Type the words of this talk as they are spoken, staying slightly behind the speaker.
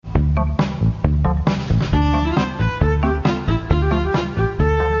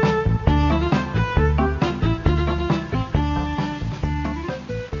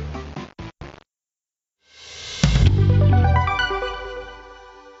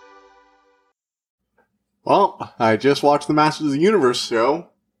Well, I just watched the Masters of the Universe show.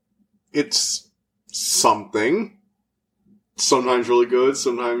 It's something. Sometimes really good,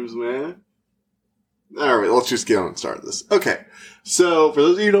 sometimes meh. Alright, let's just get on and start this. Okay, so for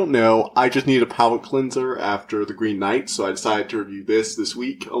those of you who don't know, I just need a palate cleanser after The Green Knight, so I decided to review this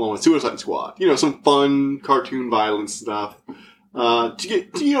week, along with Suicide Squad. You know, some fun cartoon violence stuff, to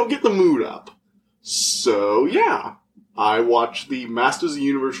get the mood up. So, yeah. I watched the Masters of the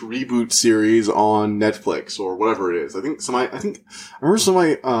Universe reboot series on Netflix, or whatever it is. I remember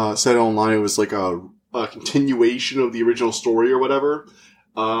somebody said online it was like a continuation of the original story or whatever.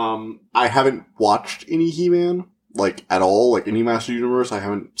 I haven't watched any He-Man, like, at all, like any Masters of the Universe. I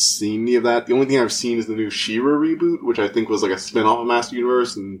haven't seen any of that. The only thing I've seen is the new She-Ra reboot, which I think was like a spin-off of Masters of the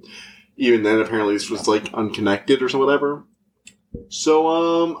Universe, and even then apparently this was like unconnected or so whatever.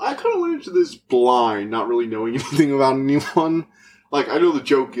 So, I kind of went into this blind, not really knowing anything about anyone. Like, I know the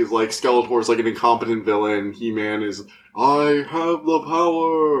joke is, like, Skeletor is, like, an incompetent villain. He-Man is, I have the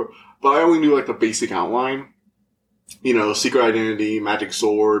power. But I only knew, like, the basic outline. You know, secret identity, magic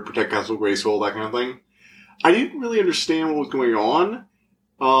sword, protect Castle Grayskull, that kind of thing. I didn't really understand what was going on.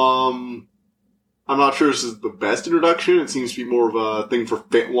 I'm not sure this is the best introduction. It seems to be more of a thing for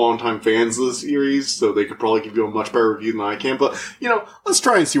longtime fans of the series, so they could probably give you a much better review than I can. But, you know, let's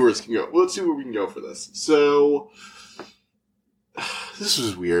try and see where this can go. Let's see where we can go for this. So, this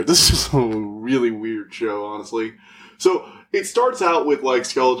was weird. This is a really weird show, honestly. So, it starts out with, like,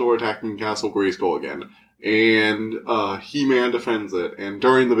 Skeletor attacking Castle Grayskull again. And, He-Man defends it. And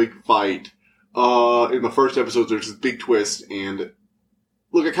during the big fight, in the first episode, there's this big twist, and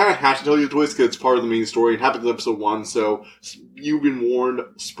look, I kind of have to tell you the twist because it's part of the main story. It happens in episode 1, so you've been warned.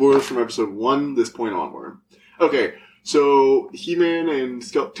 Spoilers from episode 1, this point onward. Okay, so He-Man and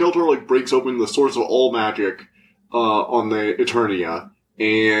Skeletor, like, breaks open the source of all magic, on the Eternia,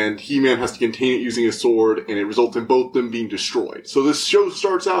 and He-Man has to contain it using his sword, and it results in both of them being destroyed. So this show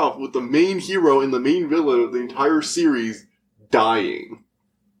starts off with the main hero and the main villain of the entire series dying.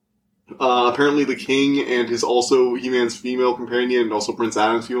 Apparently the king and his also He-Man's female companion and also Prince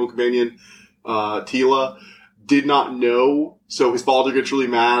Adam's female companion, Teela, did not know. So his father gets really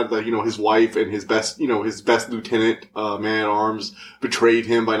mad that, you know, his wife and his best lieutenant, man-at-arms betrayed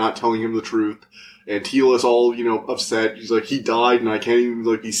him by not telling him the truth. And Teela's all, you know, upset. She's like, he died and I can't even,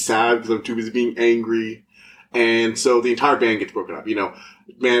 like, be sad because I'm too busy being angry. And so the entire band gets broken up, you know.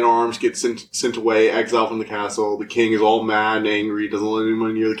 Man-at-Arms gets sent away, exiled from the castle. The king is all mad and angry, doesn't let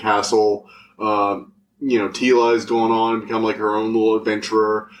anyone near the castle. You know, Teela is going on and become like her own little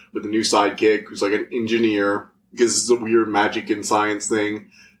adventurer with a new sidekick who's like an engineer, because this is a weird magic and science thing.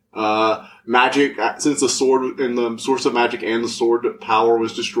 Magic, since the sword and the source of magic and the sword power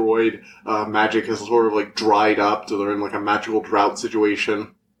was destroyed, magic has sort of like dried up, so they're in like a magical drought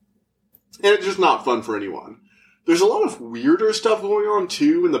situation. And it's just not fun for anyone. There's a lot of weirder stuff going on,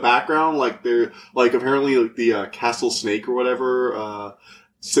 too, in the background. Like, apparently, like, the, Castle Snake or whatever,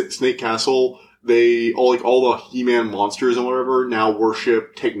 Snake Castle, all the He-Man monsters and whatever now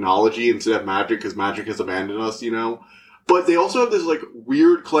worship technology instead of magic, because magic has abandoned us, you know? But they also have this, like,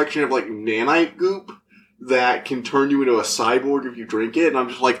 weird collection of, like, nanite goop that can turn you into a cyborg if you drink it, and I'm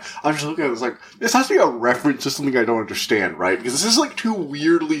just looking at this like, this has to be a reference to something I don't understand, right? Because this is, like, too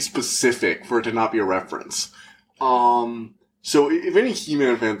weirdly specific for it to not be a reference. So if any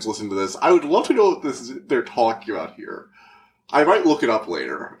He-Man fans listen to this, I would love to know what they're talking about here. I might look it up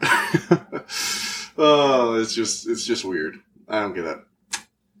later. It's just weird. I don't get it.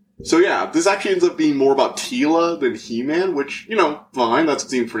 So yeah, this actually ends up being more about Teela than He-Man, which, you know, fine, that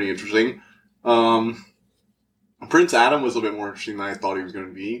seemed pretty interesting. Prince Adam was a bit more interesting than I thought he was going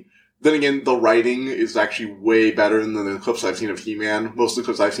to be. Then again, the writing is actually way better than the clips I've seen of He-Man. Most of the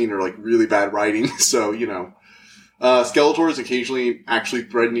clips I've seen are like really bad writing, so, you know. Skeletor is occasionally actually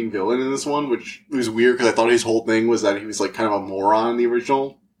threatening villain in this one, which was weird because I thought his whole thing was that he was like kind of a moron in the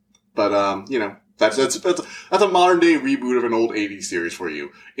original. But, you know, that's a modern day reboot of an old 80s series for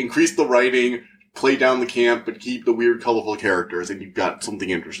you. Increase the writing, play down the camp, but keep the weird, colorful characters, and you've got something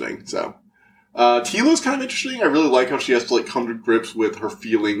interesting, so. Teela's kind of interesting. I really like how she has to like come to grips with her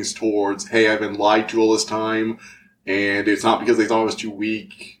feelings towards, hey, I've been lied to all this time, and it's not because they thought I was too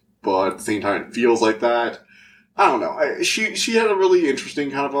weak, but at the same time it feels like that. I don't know. She had a really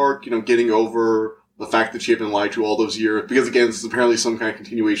interesting kind of arc, you know, getting over the fact that she had been lied to all those years. Because again, this is apparently some kind of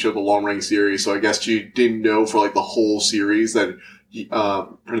continuation of the long-running series, so I guess she didn't know for like the whole series that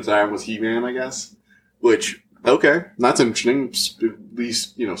Prince Adam was He-Man, I guess. Which, okay, that's interesting. At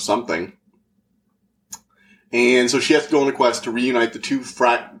least, you know, something. And so she has to go on a quest to reunite the two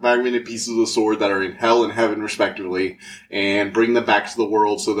fragmented pieces of the sword that are in hell and heaven, respectively, and bring them back to the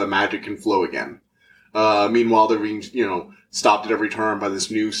world so that magic can flow again. Meanwhile, they're being, stopped at every turn by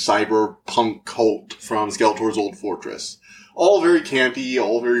this new cyberpunk cult from Skeletor's old fortress. All very campy,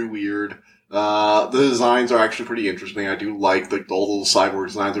 all very weird. The designs are actually pretty interesting. I do like all those cyborg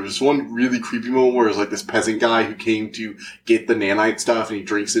designs. There was one really creepy moment where there's this peasant guy who came to get the nanite stuff, and he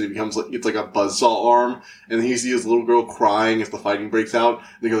drinks it and it's like a buzzsaw arm. And then you see this little girl crying as the fighting breaks out. And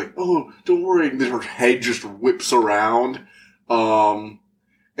they go like, "Oh, don't worry." And then her head just whips around. And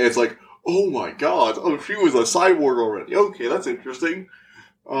it's like, oh my god, she was a cyborg already. Okay, that's interesting.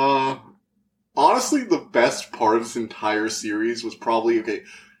 Honestly, the best part of this entire series was probably,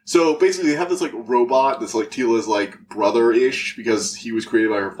 so basically they have this robot that's Teela's brother-ish because he was created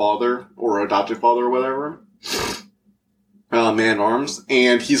by her father or adopted father or whatever. Man-Arms.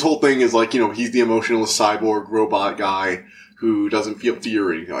 And his whole thing is he's the emotionless cyborg robot guy who doesn't feel fear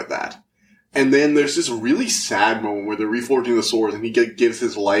or anything like that. And then there's this really sad moment where they're reforging the swords and he gives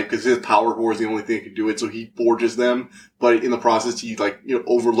his life because his power core is the only thing that can do it, so he forges them, but in the process he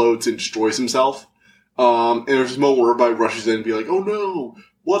overloads and destroys himself. And there's this moment where everybody rushes in and be like, "Oh no,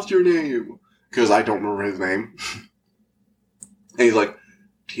 what's your name?" Because I don't remember his name. And he's like,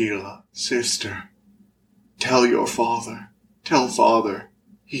 "Teela, sister, tell your father. Tell father.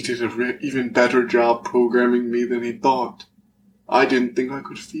 He did an even better job programming me than he thought. I didn't think I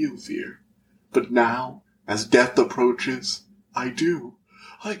could feel fear. But now, as death approaches, I do.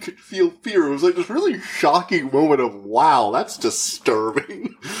 I could feel fear." It was this really shocking moment of, wow, that's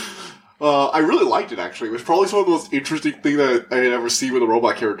disturbing. I really liked it, actually. It was probably some of the most interesting thing that I had ever seen with a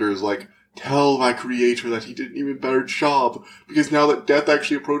robot character is tell my creator that he did an even better job, because now that death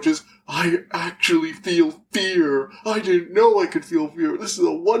actually approaches, I actually feel fear. I didn't know I could feel fear. This is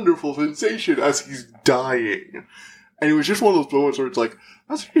a wonderful sensation as he's dying. And it was just one of those moments where it's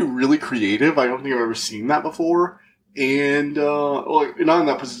that's actually really creative. I don't think I've ever seen that before. And, not in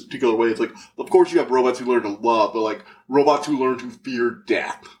that particular way. It's of course you have robots who learn to love, but robots who learn to fear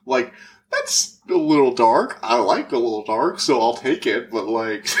death. That's a little dark. I like a little dark, so I'll take it. But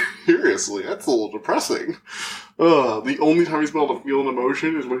seriously, that's a little depressing. The only time he's been able to feel an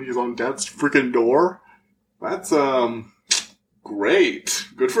emotion is when he's on death's freaking door. That's, great.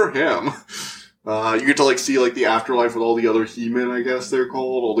 Good for him. You get to see the afterlife with all the other He-Men, I guess they're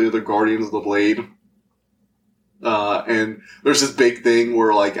called, all the other Guardians of the Blade. And there's this big thing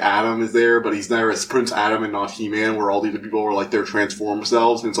where Adam is there, but he's there as Prince Adam and not He-Man, where all the other people are their transformed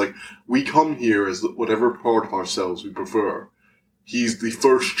selves, and it's we come here as whatever part of ourselves we prefer. He's the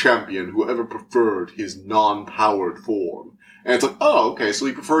first champion who ever preferred his non-powered form. And it's oh, okay, so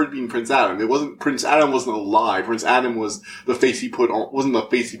he preferred being Prince Adam. Prince Adam wasn't a lie. Prince Adam was the face he put on, wasn't the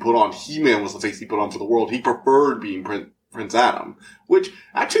face he put on. He-Man was the face he put on for the world. He preferred being Prince Adam, which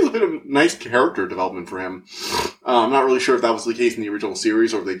actually was a bit of a nice character development for him. I'm not really sure if that was the case in the original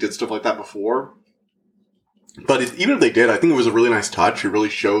series or if they did stuff like that before. But even if they did, I think it was a really nice touch. It really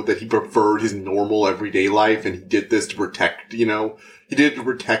showed that he preferred his normal everyday life, and he did this to protect, he did it to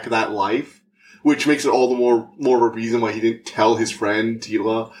protect that life. Which makes it all the more of a reason why he didn't tell his friend,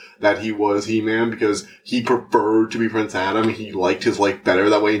 Teela, that he was He-Man, because he preferred to be Prince Adam. He liked his life better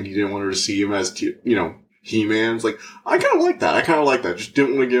that way, and he didn't want her to see him as, He-Man. It's I kind of like that. Just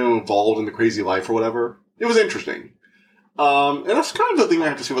didn't want to get him involved in the crazy life or whatever. It was interesting. And that's kind of the thing I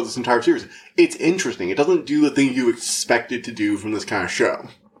have to say about this entire series. It's interesting. It doesn't do the thing you expect it to do from this kind of show.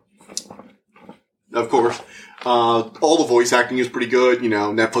 Of course, all the voice acting is pretty good.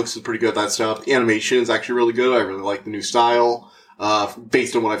 Netflix is pretty good at that stuff. The animation is actually really good. I really like the new style.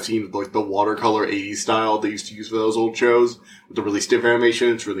 Based on what I've seen, the watercolor 80s style they used to use for those old shows, with the really stiff animation,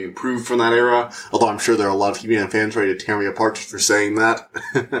 it's really improved from that era. Although I'm sure there are a lot of He-Man fans ready to tear me apart just for saying that.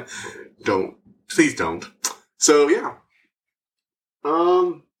 Please don't. So yeah.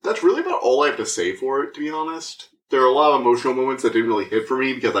 That's really about all I have to say for it, to be honest. There are a lot of emotional moments that didn't really hit for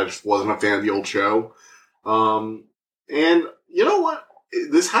me because I just wasn't a fan of the old show. And you know what?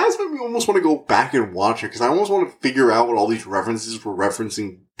 This has made me almost want to go back and watch it because I almost want to figure out what all these references were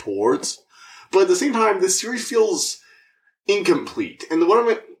referencing towards. But at the same time, this series feels incomplete. And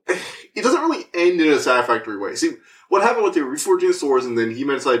it doesn't really end in a satisfactory way. See, what happened with the reforging the swords, and then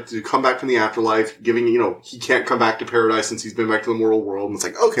He-Man decided to come back from the afterlife, giving, he can't come back to paradise since he's been back to the mortal world. And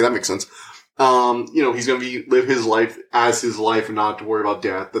it's okay, that makes sense. He's going to live his life as his life and not to worry about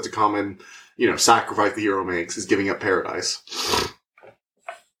death. That's a common, sacrifice the hero makes, is giving up paradise.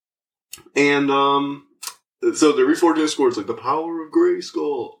 And, so the reforging the swords, the power of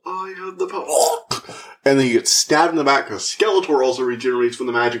Grayskull. I have the power. And then he gets stabbed in the back because Skeletor also regenerates when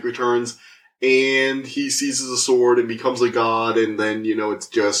the magic returns. And he seizes a sword and becomes a god. And then, it's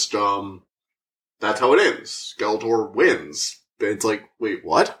just, that's how it ends. Skeletor wins. And it's wait,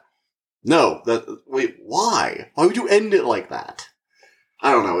 what? No, wait, why? Why would you end it like that?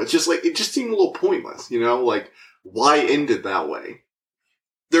 I don't know. It's just like, it just seemed a little pointless, you know? Like, why end it that way?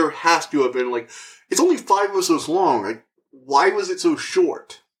 There has to have been, like, it's only 5 episodes long. Like, why was it so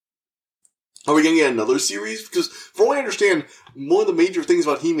short? Are we going to get another series? Because, from what I understand, one of the major things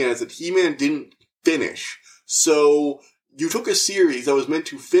about He-Man is that He-Man didn't finish. So, you took a series that was meant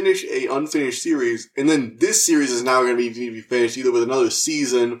to finish a unfinished series, and then this series is now going to be finished either with another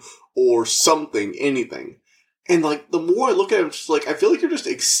season or something, anything. And, like, the more I look at it, I'm just like, I feel like you're just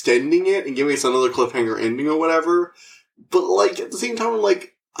extending it and giving us another cliffhanger ending or whatever. But, like, at the same time, I'm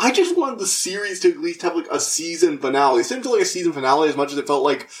like, I just wanted the series to at least have, like, a season finale. It didn't feel like a season finale as much as it felt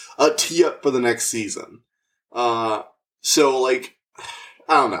like a tee-up for the next season. So, like,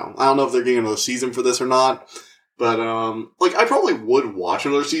 I don't know. I don't know if they're getting another season for this or not. But, like, I probably would watch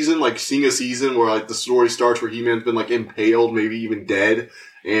another season, like, seeing a season where, like, the story starts where He-Man's been, like, impaled, maybe even dead,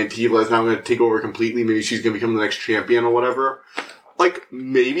 and Teela is now going to take over completely. Maybe she's going to become the next champion or whatever. Like,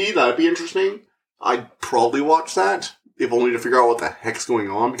 maybe that'd be interesting. I'd probably watch that, if only to figure out what the heck's going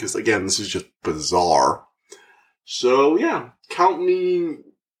on, because, again, this is just bizarre. So, yeah, count me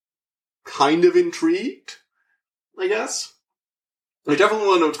kind of intrigued, I guess. I definitely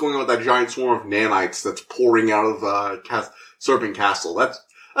want to know what's going on with that giant swarm of nanites that's pouring out of Serpent Castle. That's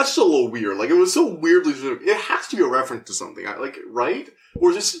still a little weird. Like, it was so weirdly... It has to be a reference to something, like, right? Or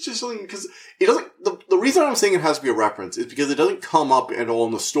is this just something... Because it doesn't... The reason I'm saying it has to be a reference is because it doesn't come up at all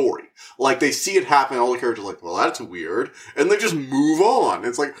in the story. Like, they see it happen, and all the characters are like, well, that's weird. And they just move on.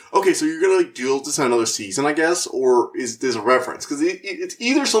 It's like, okay, so you're gonna, like, deal with this in another season, I guess? Or is this a reference? Because it's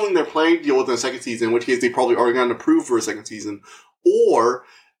either something they're planning to deal with in the second season, in which case they probably already gotten approved for a second season, or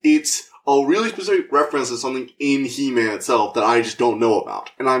it's a really specific reference to something in He-Man itself that I just don't know about.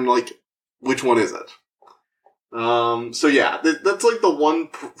 And I'm like, which one is it? So yeah, that's like the one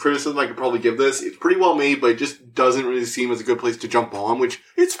criticism I could probably give this. It's pretty well made, but it just doesn't really seem as a good place to jump on, which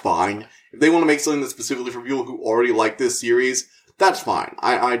it's fine. If they want to make something that's specifically for people who already like this series, that's fine.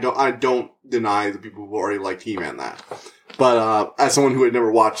 I don't deny the people who already liked He-Man that. But, as someone who had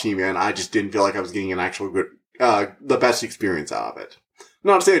never watched He-Man, I just didn't feel like I was getting an actual good, the best experience out of it.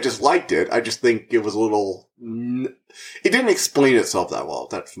 Not to say I just liked it, I just think it was a little... It didn't explain itself that well,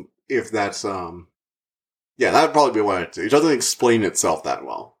 yeah, that would probably be what I'd say. It doesn't explain itself that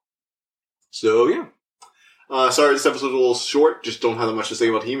well. So, yeah. Sorry this episode's a little short, just don't have that much to say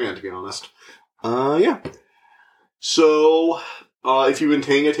about He-Man, to be honest. Yeah. So, if you've been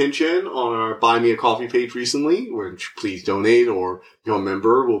paying attention on our Buy Me a Coffee page recently, which please donate or become a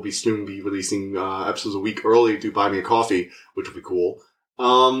member, we'll soon be releasing episodes a week early to Buy Me a Coffee, which will be cool.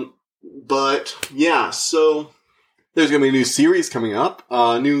 But, yeah, so there's going to be a new series coming up,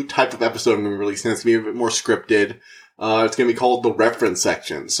 a new type of episode I'm going to be releasing. It's going to be a bit more scripted. It's going to be called the Reference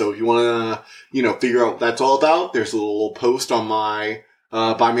Section. So if you want to, figure out what that's all about, there's a little post on my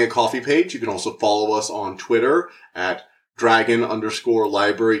Buy Me a Coffee page. You can also follow us on Twitter at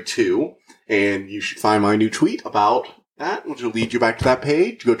Dragon_Library2. And you should find my new tweet about that, which will lead you back to that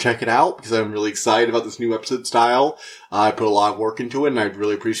page. Go check it out, because I'm really excited about this new episode style. I put a lot of work into it, and I'd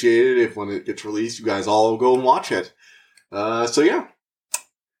really appreciate it if when it gets released, you guys all go and watch it. So yeah.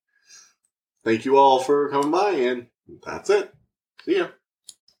 Thank you all for coming by, and that's it. See ya.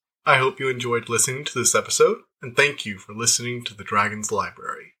 I hope you enjoyed listening to this episode, and thank you for listening to the Dragon's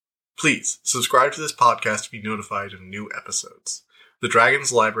Library. Please subscribe to this podcast to be notified of new episodes. The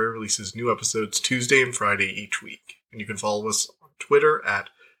Dragon's Library releases new episodes Tuesday and Friday each week, and you can follow us on Twitter at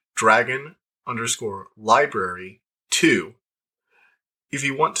Dragon_Library2. If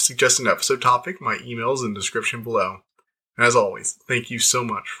you want to suggest an episode topic, my email is in the description below. And as always, thank you so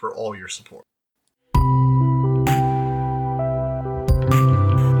much for all your support.